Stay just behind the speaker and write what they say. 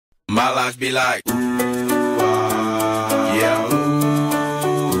My life be like, ooh, ah, yeah,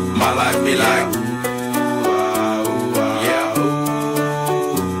 ooh. My life be like, ooh, ah, ooh, ah, yeah, ooh.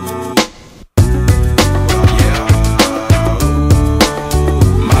 Yeah, ooh.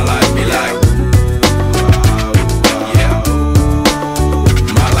 My life be like, ooh, ah, ooh, yeah, ooh.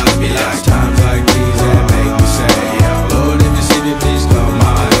 My life be like, times like these that make me say, yeah, Lord, if you see me, please come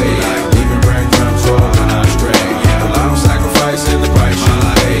my way. Like leaving breadcrumbs for when I stray. Yeah, well, I don't sacrifice in the price you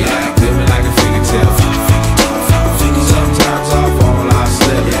pay. Like living like a fingertip. Sometimes I fall, I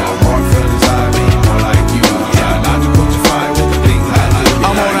slip. Yeah, more feelings I mean, more like you. Yeah, not to put you fire with the things I do.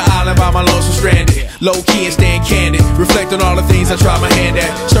 I'm on an island by my lonesome stranded, low key and staying candid. Reflect on all the things I try my hand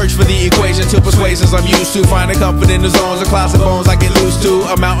at. Search for the equation to persuasions I'm used to. Finding comfort in the zones of clouds and bones I get loose to.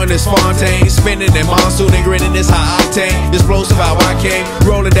 A mountain is Fontaine, spinning in monsoon and grinning this high octane. Explosive how I came,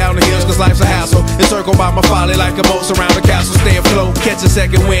 rolling down the hills cause life's a hassle. Encircled by my folly like a moat around the castle. Stay afloat, catch a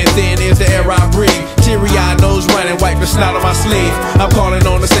second wind thin is the air I breathe. Teary-eyed nose running, wipe the snot on my sleeve. I'm calling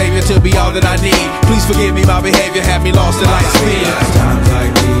on the Savior to be all that I need. Please forgive me, my behavior had me lost in light speed. Times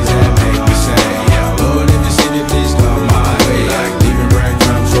like these that make me say, yeah, Lord, if you see me, please come my way. Like leaving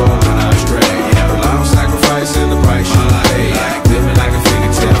breadcrumbs for when I stray. Yeah, well, I don't sacrifice in the price you pay. Like living like a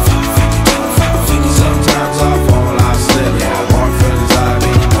fingertip. Sometimes I fall, I slip. Yeah, more feelings I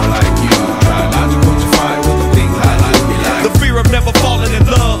mean, more like you. Try not to put your fire with the things I do. Like the fear of never falling in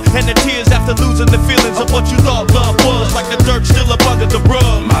love, and the tears after losing the feelings of what you thought love was. Like the dirt still up under the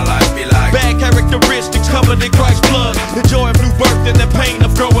rug. my life be like, Bad characteristics covered in Christ's blood. The joy of new birth and the pain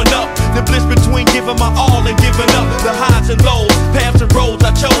of growing up. The bliss between giving my all and giving up. The highs and lows, paths and roads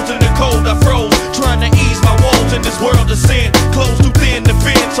I chose. In the cold I froze, trying to ease my woes in this world of sin. Close too thin to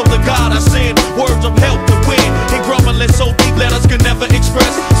fit, so the God I send words of help to win. And grumbling so deep letters can never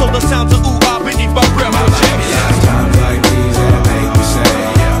express. So the sounds of ooh ah beneath my breath my life be like, times like these that make me say,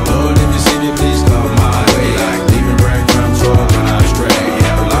 yeah, Lord, if you see me, please come my way. Like leaving breadcrumbs for when I stray.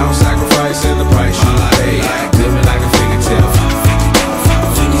 Yeah, well, I don't sacrifice in the price you pay. Like living like a fingertip.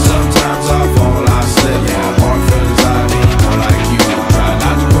 Sometimes I fall, I slip. Yeah, more feelings I need, more like you. Try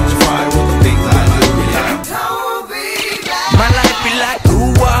not to put your fire with the things I do. Yeah. My life be like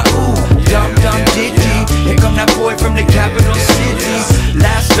ooh ah ooh, dum dum ditty. Here come that boy from the capital city.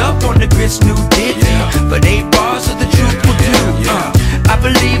 Last up on the grits, new ditty. But 8 bars of the truth will do. I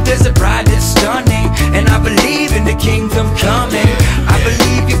believe there's a bride that's stunning, and I believe in the kingdom coming.